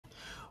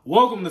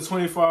Welcome to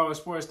 24 Hour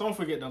Sports. Don't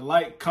forget to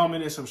like,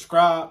 comment, and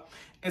subscribe.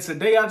 And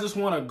today I just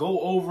want to go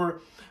over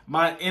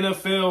my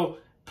NFL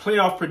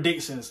playoff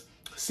predictions,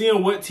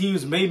 seeing what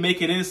teams may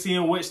make it in,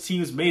 seeing which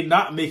teams may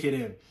not make it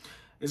in.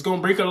 It's going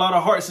to break a lot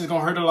of hearts. It's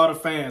going to hurt a lot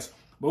of fans.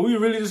 But we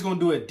really just going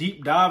to do a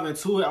deep dive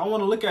into it. I want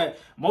to look at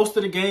most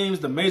of the games,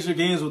 the major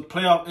games with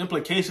playoff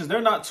implications. There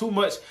are not too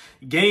much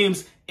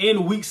games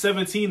in Week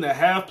 17 that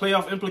have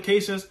playoff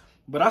implications,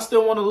 but I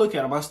still want to look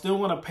at them. I still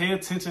want to pay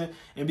attention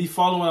and be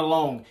following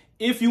along.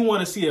 If you want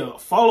to see a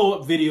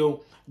follow-up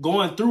video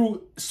going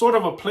through sort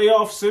of a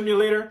playoff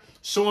simulator,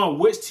 showing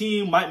which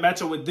team might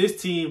match up with this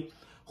team,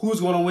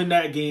 who's going to win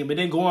that game, and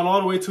then going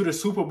all the way to the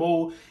Super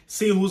Bowl,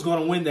 seeing who's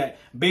going to win that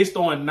based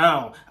on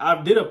now.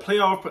 I've done a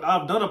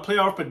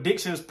playoff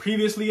predictions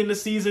previously in the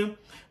season,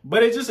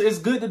 but it's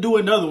good to do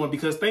another one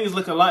because things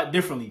look a lot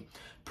differently.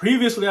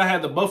 Previously, I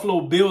had the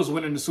Buffalo Bills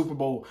winning the Super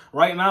Bowl.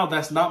 Right now,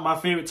 that's not my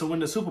favorite to win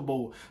the Super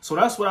Bowl. So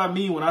that's what I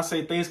mean when I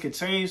say things can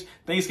change,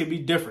 things can be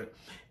different.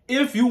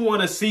 If you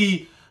want to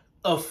see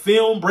a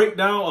film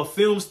breakdown, a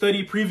film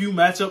study preview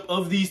matchup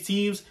of these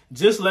teams,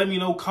 just let me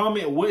know.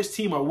 Comment which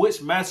team or which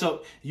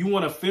matchup you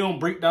want a film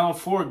breakdown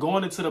for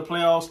going into the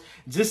playoffs.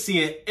 Just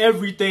seeing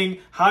everything,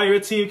 how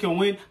your team can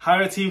win, how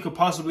your team could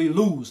possibly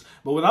lose.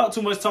 But without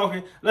too much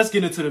talking, let's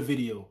get into the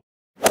video.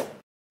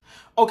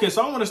 Okay,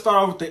 so I want to start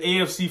off with the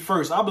AFC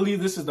first. I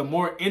believe this is the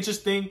more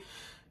interesting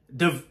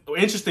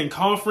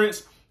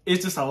conference.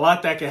 It's just a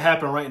lot that can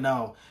happen right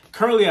now.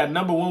 Currently at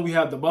number 1, we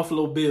have the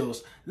Buffalo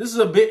Bills. This is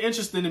a bit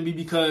interesting to me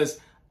because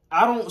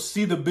I don't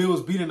see the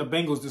Bills beating the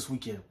Bengals this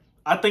weekend.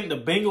 I think the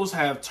Bengals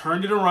have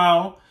turned it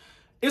around.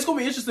 It's going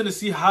to be interesting to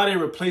see how they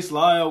replace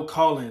La'el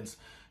Collins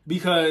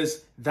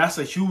because that's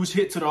a huge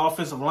hit to the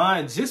offensive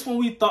line. Just when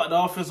we thought the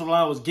offensive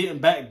line was getting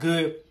back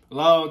good,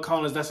 La'el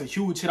Collins, that's a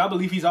huge hit. I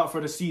believe he's out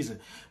for the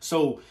season.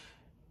 So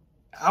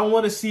I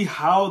want to see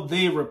how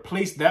they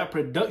replace that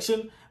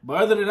production.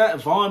 But other than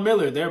that, Von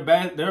Miller, their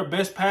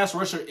best pass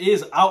rusher,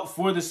 is out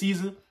for the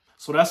season.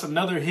 So that's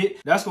another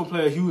hit. That's going to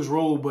play a huge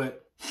role.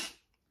 But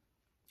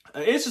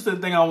an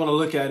interesting thing I want to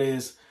look at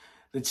is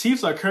the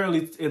Chiefs are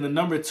currently in the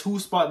number 2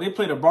 spot. They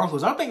play the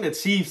Broncos. I think the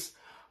Chiefs,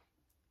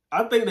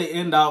 they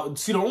end out.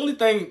 See,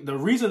 the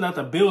reason that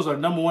the Bills are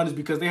number 1 is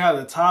because they had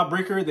a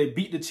tiebreaker. They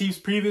beat the Chiefs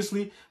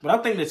previously. But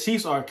I think the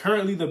Chiefs are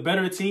currently the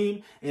better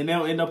team, and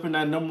they'll end up in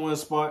that number 1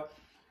 spot.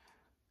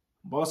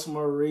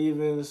 Baltimore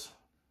Ravens.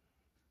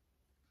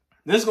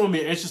 This is going to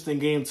be an interesting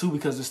game, too,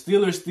 because the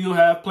Steelers still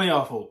have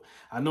playoff hope.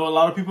 I know a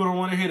lot of people don't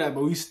want to hear that,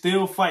 but we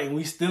still fighting.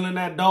 We still in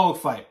that dog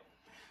fight.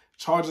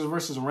 Chargers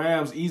versus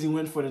Rams. Easy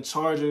win for the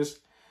Chargers.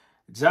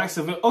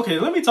 Jacksonville. Okay,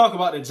 let me talk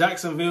about the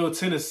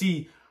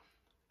Jacksonville-Tennessee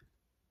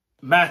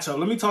matchup.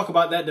 Let me talk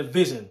about that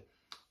division.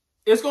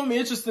 It's going to be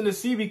interesting to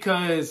see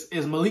because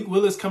is Malik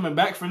Willis coming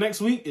back for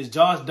next week? Is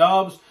Josh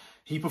Dobbs?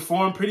 He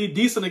performed pretty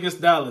decent against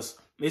Dallas.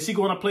 Is he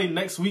going to play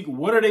next week?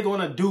 What are they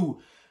going to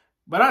do?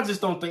 But I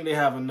just don't think they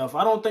have enough.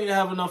 I don't think they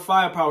have enough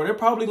firepower. They're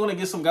probably going to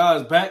get some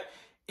guys back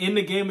in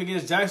the game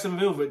against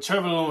Jacksonville with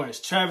Trevor Lawrence,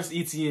 Travis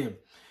Etienne,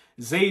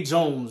 Zay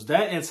Jones.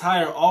 That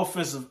entire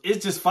offensive,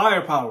 it's just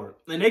firepower.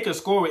 And they can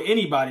score with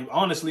anybody,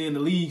 honestly, in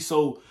the league.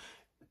 So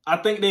I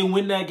think they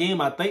win that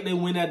game. I think they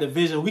win that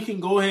division. We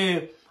can go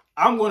ahead.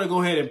 I'm going to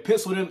go ahead and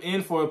pencil them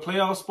in for a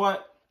playoff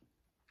spot.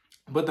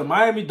 But the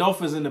Miami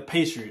Dolphins and the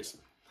Patriots,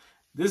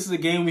 this is a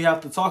game we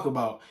have to talk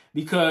about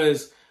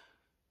because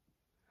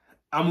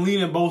I'm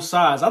leaning both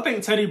sides. I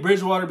think Teddy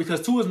Bridgewater,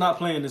 because Tua is not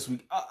playing this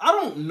week. I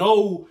don't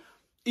know,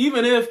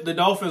 even if the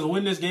Dolphins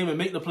win this game and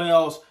make the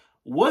playoffs,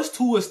 what's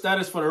Tua's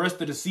status for the rest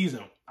of the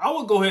season? I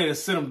would go ahead and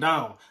sit him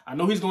down. I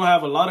know he's going to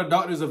have a lot of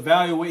doctors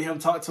evaluate him,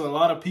 talk to a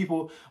lot of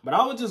people, but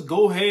I would just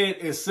go ahead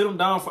and sit him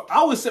down.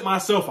 I would sit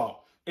myself out.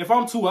 If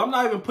I'm Tua, I'm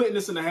not even putting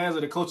this in the hands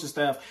of the coaching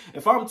staff.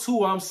 If I'm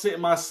Tua, I'm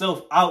sitting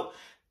myself out.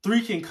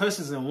 3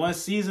 concussions in 1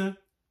 season.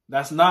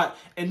 That's not,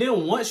 and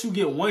then once you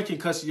get 1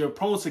 concussion, you're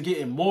prone to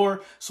getting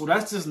more. So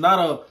that's just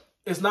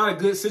it's not a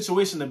good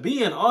situation to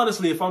be in,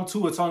 honestly, if I'm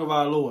Tua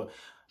Tagovailoa.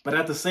 But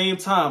at the same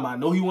time, I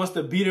know he wants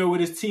to be there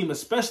with his team,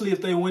 especially if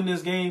they win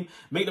this game.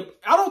 I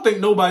don't think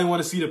nobody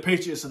want to see the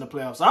Patriots in the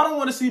playoffs. I don't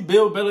want to see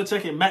Bill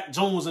Belichick and Mac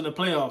Jones in the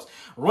playoffs,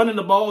 running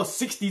the ball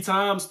 60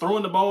 times,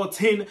 throwing the ball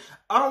 10.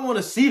 I don't want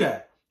to see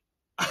that.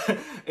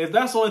 If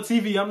that's on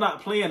TV, I'm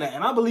not playing that.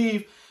 And I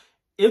believe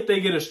if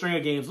they get a string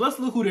of games, let's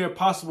look who their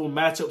possible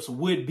matchups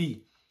would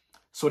be.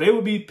 So they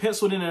would be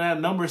penciled in that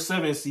number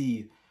 7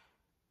 seed.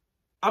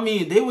 I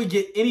mean, they would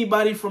get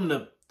anybody from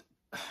the...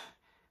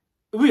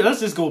 Let's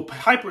just go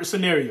hyper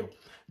scenario.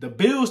 The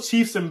Bills,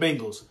 Chiefs, and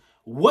Bengals.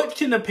 What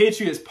can the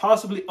Patriots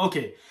possibly...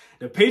 Okay,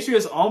 the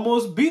Patriots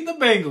almost beat the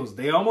Bengals.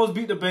 They almost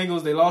beat the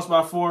Bengals. They lost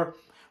by 4.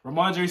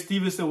 Ramondre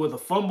Stevenson with a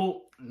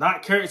fumble.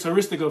 Not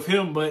characteristic of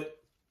him, but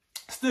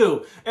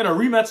still, in a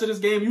rematch of this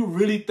game, you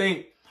really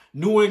think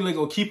New England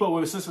going to keep up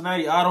with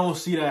Cincinnati? I don't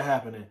see that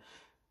happening.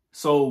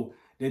 So,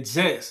 the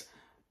Jets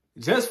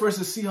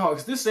versus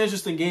Seahawks. This is an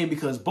interesting game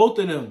because both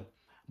of them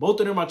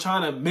are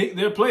trying to make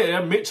their play.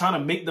 They're trying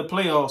to make the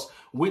playoffs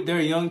with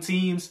their young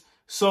teams.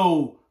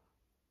 So,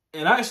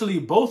 and actually,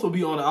 both will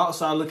be on the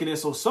outside looking in.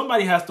 So,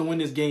 somebody has to win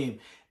this game.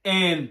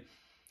 And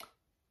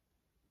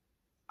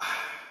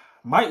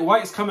Mike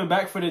White's coming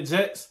back for the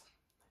Jets.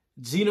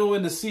 Geno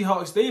and the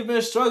Seahawks, they've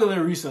been struggling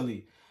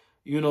recently.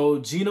 You know,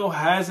 Geno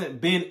hasn't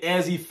been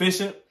as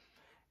efficient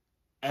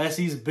as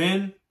he's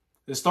been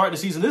to start the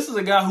season. This is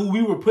a guy who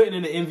we were putting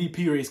in the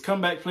MVP race,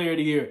 comeback player of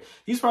the year.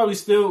 He's probably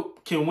still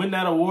can win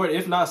that award,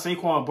 if not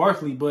Saquon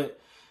Barkley, but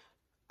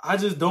I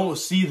just don't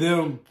see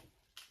them.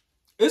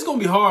 It's going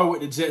to be hard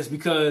with the Jets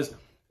because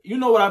you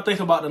know what I think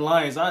about the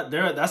Lions.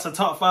 That's a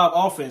top 5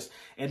 offense.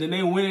 And then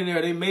they went in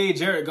there. They made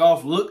Jared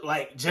Goff look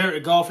like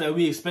Jared Goff that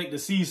we expect to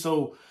see.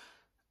 So,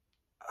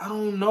 I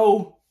don't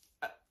know.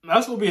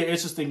 That's going to be an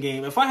interesting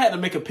game. If I had to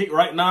make a pick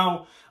right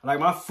now, like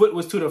my foot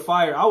was to the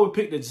fire, I would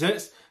pick the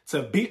Jets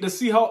to beat the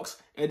Seahawks.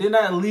 And then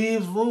that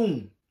leaves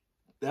room.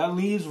 That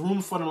leaves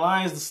room for the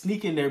Lions to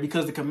sneak in there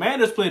because the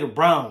Commanders play the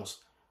Browns.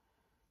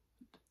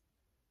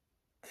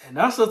 And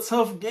that's a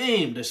tough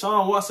game.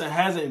 Deshaun Watson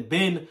hasn't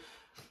been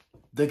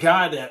the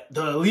guy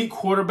the elite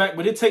quarterback,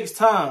 but it takes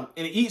time.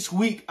 And each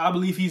week, I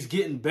believe he's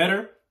getting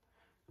better.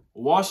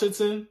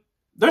 Washington,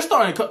 they're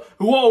starting.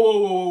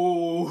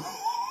 Whoa.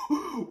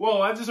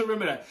 Whoa, I just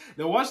remember that.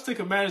 The Washington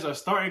Commanders are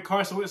starting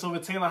Carson Wentz over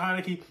Taylor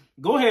Heineke.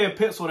 Go ahead and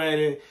pencil that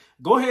in.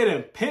 Go ahead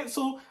and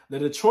pencil the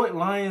Detroit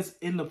Lions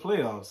in the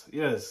playoffs.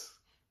 Yes.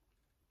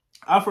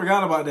 I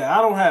forgot about that.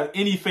 I don't have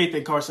any faith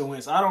in Carson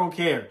Wentz. I don't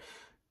care.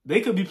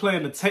 They could be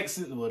playing the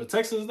Texans. Well, the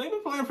Texans, they've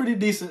been playing pretty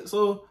decent.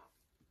 So,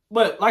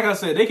 but like I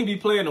said, they could be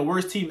playing the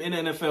worst team in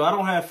the NFL. I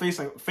don't have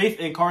faith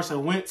in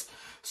Carson Wentz.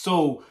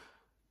 So,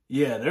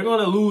 yeah, they're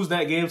going to lose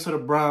that game to the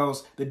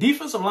Browns. The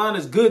defensive line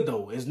is good,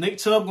 though. Is Nick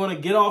Chubb going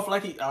to get off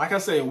like I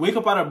said, wake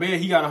up out of bed,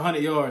 he got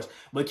 100 yards.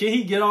 But can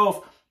he get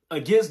off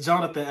against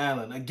Jonathan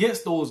Allen,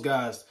 against those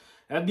guys?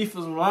 That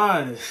defensive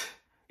line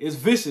is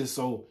vicious,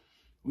 so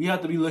we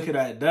have to be looking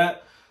at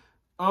that.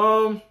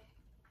 The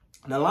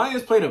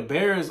Lions play the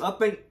Bears. I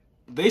think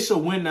they should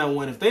win that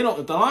one. If the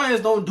Lions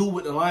don't do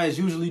what the Lions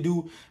usually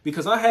do,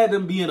 because I had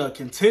them being a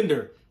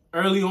contender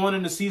early on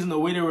in the season, the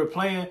way they were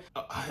playing,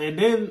 and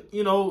then,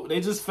 you know,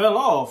 they just fell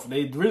off.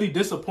 They really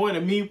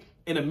disappointed me.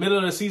 In the middle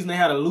of the season, they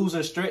had a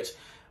losing stretch.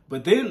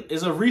 But then,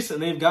 as of recent,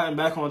 they've gotten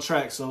back on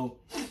track. So,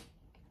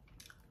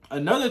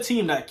 another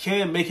team that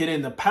can make it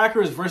in, the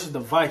Packers versus the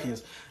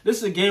Vikings. This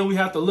is a game we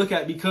have to look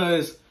at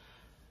because,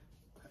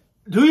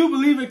 do you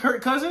believe in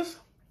Kirk Cousins?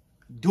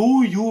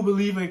 Do you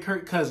believe in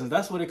Kirk Cousins?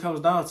 That's what it comes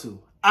down to.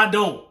 I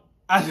don't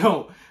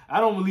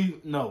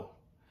believe, no.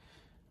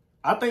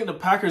 I think the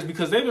Packers,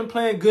 because they've been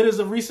playing good as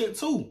of recent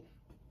too.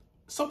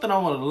 Something I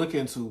want to look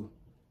into.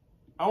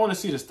 I want to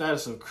see the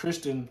status of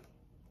Christian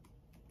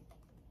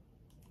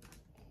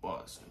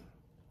Watson.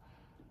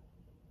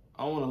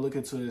 I want to look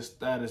into his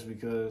status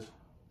because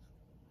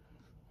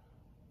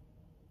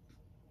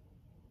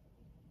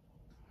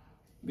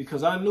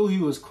I knew he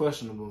was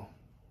questionable.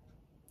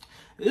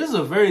 This is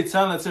a very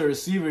talented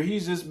receiver.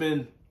 He's just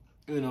been,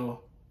 you know,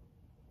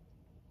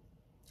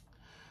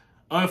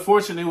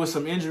 unfortunate with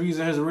some injuries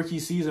in his rookie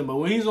season. But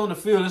when he's on the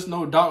field, there's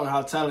no doubt on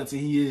how talented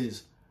he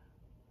is.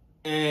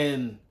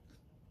 And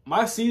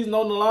my season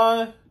on the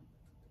line,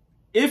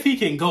 if he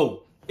can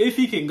go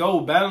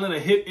battling a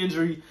hip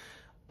injury,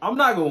 I'm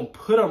not going to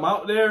put him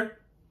out there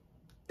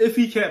if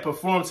he can't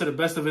perform to the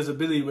best of his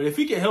ability. But if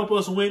he can help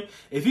us win,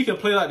 if he can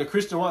play like the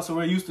Christian Watson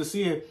we're used to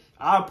seeing,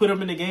 I'll put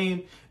him in the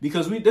game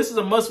because this is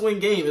a must-win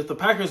game if the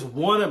Packers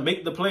want to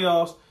make the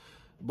playoffs.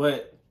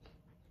 But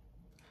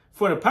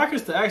for the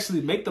Packers to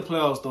actually make the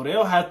playoffs, though,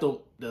 they'll have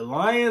to, the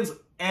Lions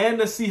and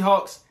the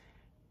Seahawks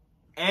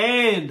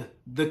and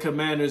the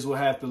Commanders will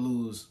have to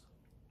lose.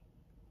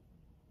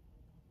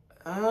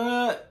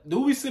 Do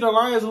we see the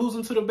Lions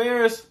losing to the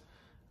Bears?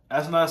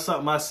 That's not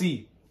something I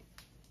see.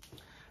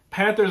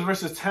 Panthers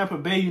versus Tampa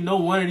Bay. You know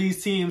one of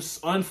these teams,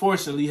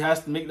 unfortunately,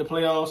 has to make the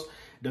playoffs.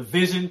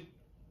 Division.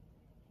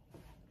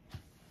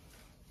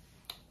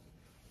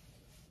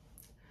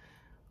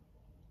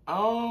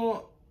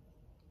 Oh,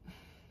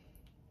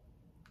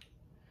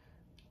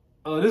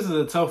 this is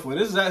a tough one.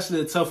 This is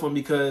actually a tough one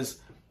because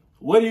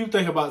what do you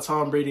think about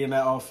Tom Brady in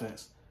that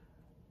offense?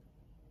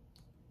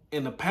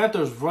 And the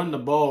Panthers run the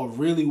ball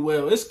really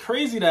well. It's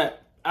crazy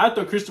that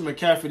after Christian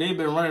McCaffrey, they've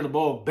been running the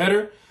ball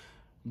better,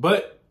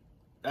 but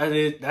that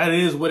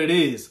is what it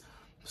is.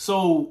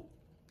 So,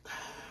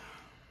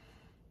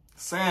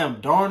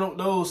 Sam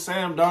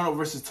Darnold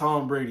versus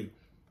Tom Brady.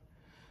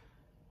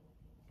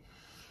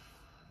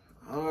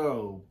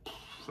 Oh,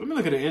 let me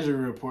look at the injury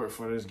report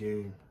for this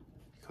game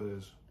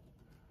because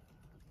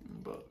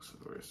Bucs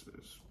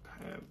versus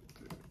Panthers.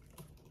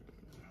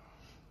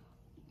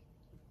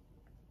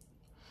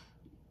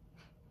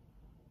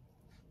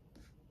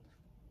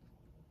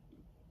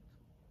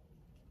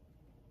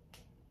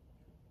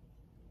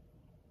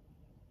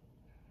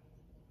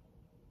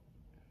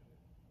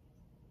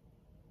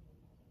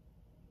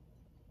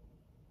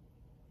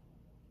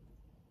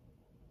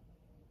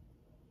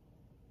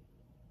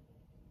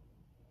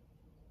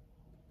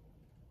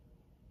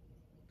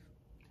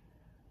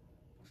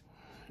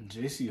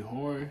 J.C.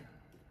 Horn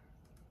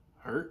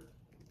hurt.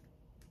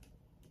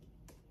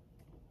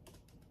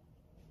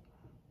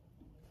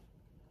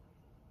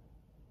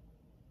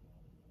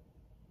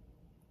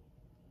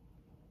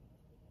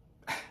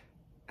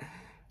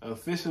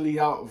 officially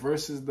out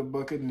versus the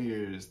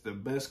Buccaneers. The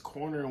best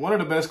corner, one of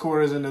the best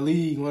corners in the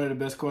league, one of the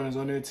best corners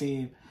on their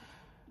team.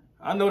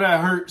 I know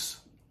that hurts.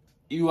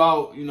 You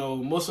out, you know,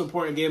 most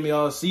important game of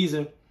y'all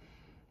season.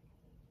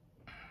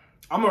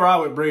 I'm going to ride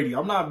with Brady.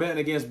 I'm not betting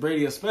against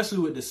Brady, especially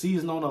with the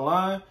season on the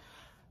line.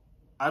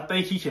 I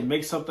think he can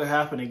make something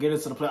happen and get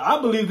into the play. I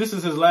believe this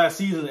is his last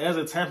season as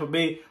a Tampa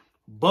Bay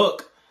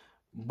Buc,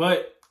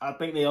 but I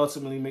think they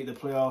ultimately make the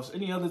playoffs.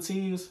 Any other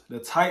teams? The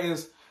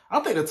Titans. I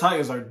think the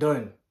Titans are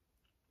done.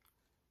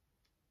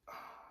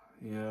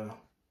 Yeah.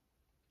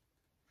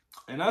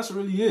 And that's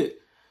really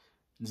it.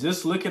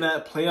 Just looking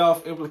at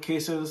playoff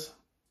implications.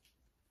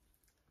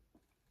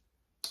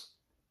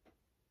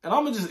 And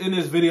I'm gonna just end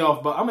this video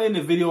off, but I'm gonna end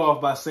the video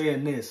off by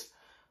saying this.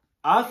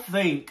 I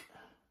think.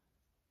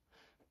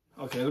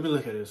 Okay, let me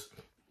look at this.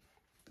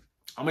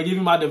 I'm gonna give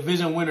you my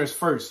division winners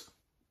first.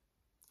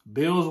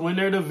 Bills win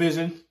their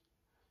division.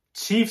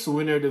 Chiefs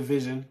win their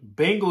division.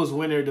 Bengals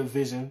win their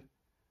division.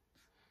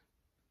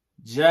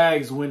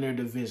 Jags win their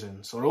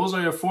division. So those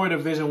are your 4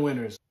 division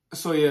winners.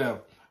 So yeah,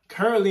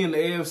 currently in the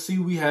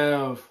AFC, we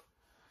have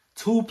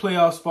 2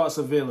 playoff spots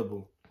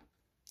available.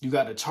 You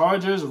got the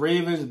Chargers,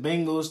 Ravens,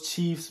 Bengals,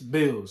 Chiefs,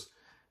 Bills.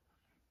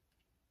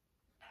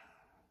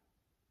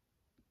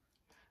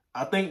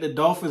 I think the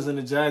Dolphins and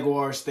the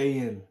Jaguars stay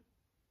in.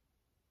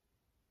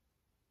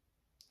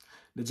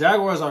 The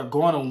Jaguars are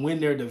going to win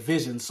their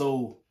division,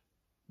 so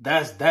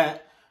that's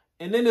that.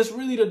 And then it's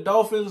really the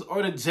Dolphins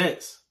or the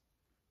Jets.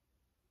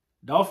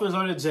 Dolphins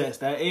or the Jets,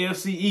 that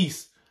AFC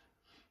East.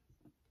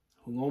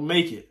 Who's going to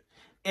make it?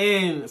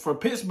 And for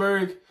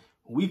Pittsburgh,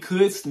 we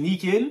could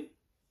sneak in.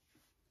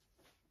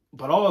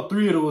 But all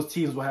 3 of those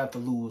teams will have to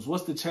lose.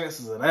 What's the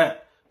chances of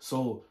that?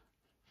 So,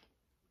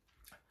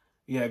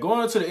 yeah,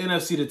 going into the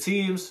NFC, the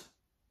teams,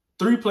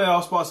 3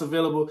 playoff spots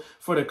available.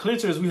 For the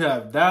clinchers, we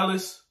have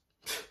Dallas,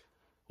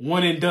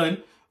 1 and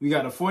done. We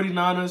got the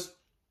 49ers,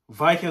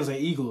 Vikings, and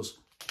Eagles.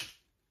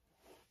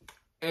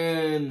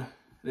 And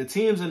the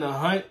teams in the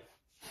hunt,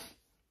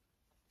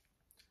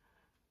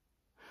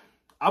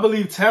 I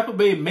believe Tampa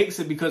Bay makes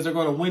it because they're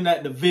going to win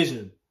that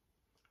division.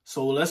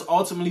 So let's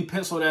ultimately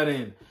pencil that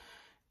in.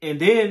 And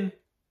then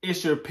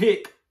it's your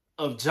pick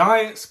of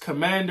Giants,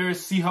 Commanders,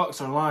 Seahawks,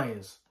 or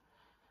Lions.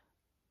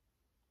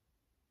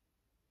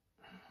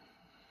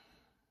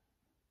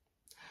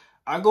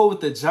 I go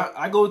with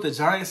the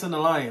Giants and the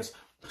Lions.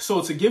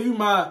 So to give you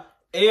my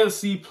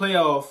AFC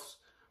playoffs,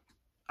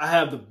 I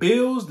have the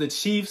Bills, the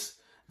Chiefs,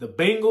 the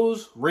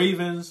Bengals,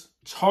 Ravens,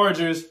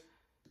 Chargers,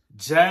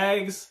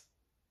 Jags,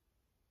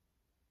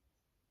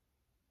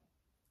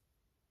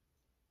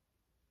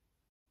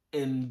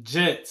 and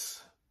Jets.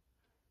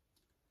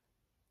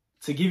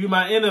 To give you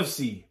my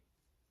NFC,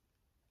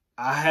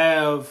 I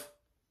have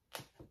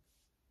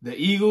the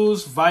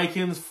Eagles,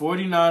 Vikings,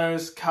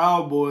 49ers,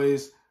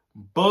 Cowboys,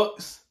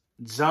 Bucs,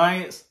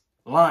 Giants,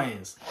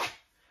 Lions.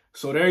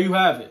 So there you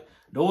have it.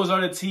 Those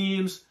are the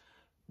teams.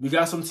 We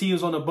got some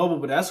teams on the bubble,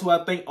 but that's who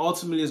I think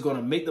ultimately is going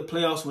to make the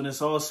playoffs when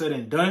it's all said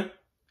and done.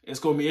 It's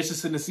going to be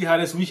interesting to see how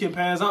this weekend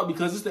pans out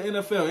because it's the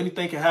NFL.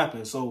 Anything can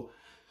happen. So,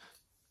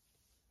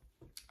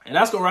 and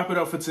that's going to wrap it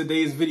up for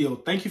today's video.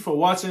 Thank you for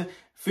watching.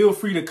 Feel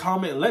free to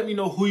comment. Let me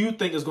know who you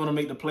think is going to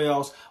make the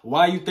playoffs,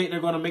 why you think they're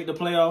going to make the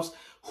playoffs.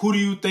 Who do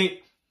you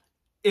think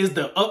is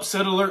the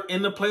upset alert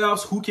in the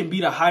playoffs? Who can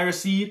be the higher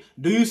seed?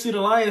 Do you see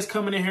the Lions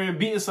coming in here and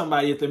beating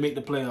somebody if they make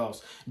the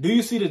playoffs? Do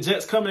you see the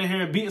Jets coming in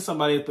here and beating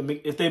somebody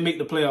if they make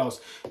the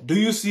playoffs? Do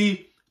you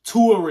see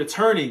Tua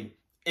returning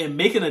and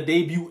making a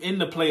debut in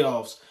the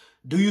playoffs?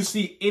 Do you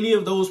see any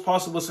of those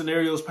possible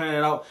scenarios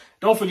panning out?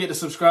 Don't forget to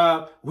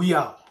subscribe. We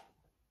out.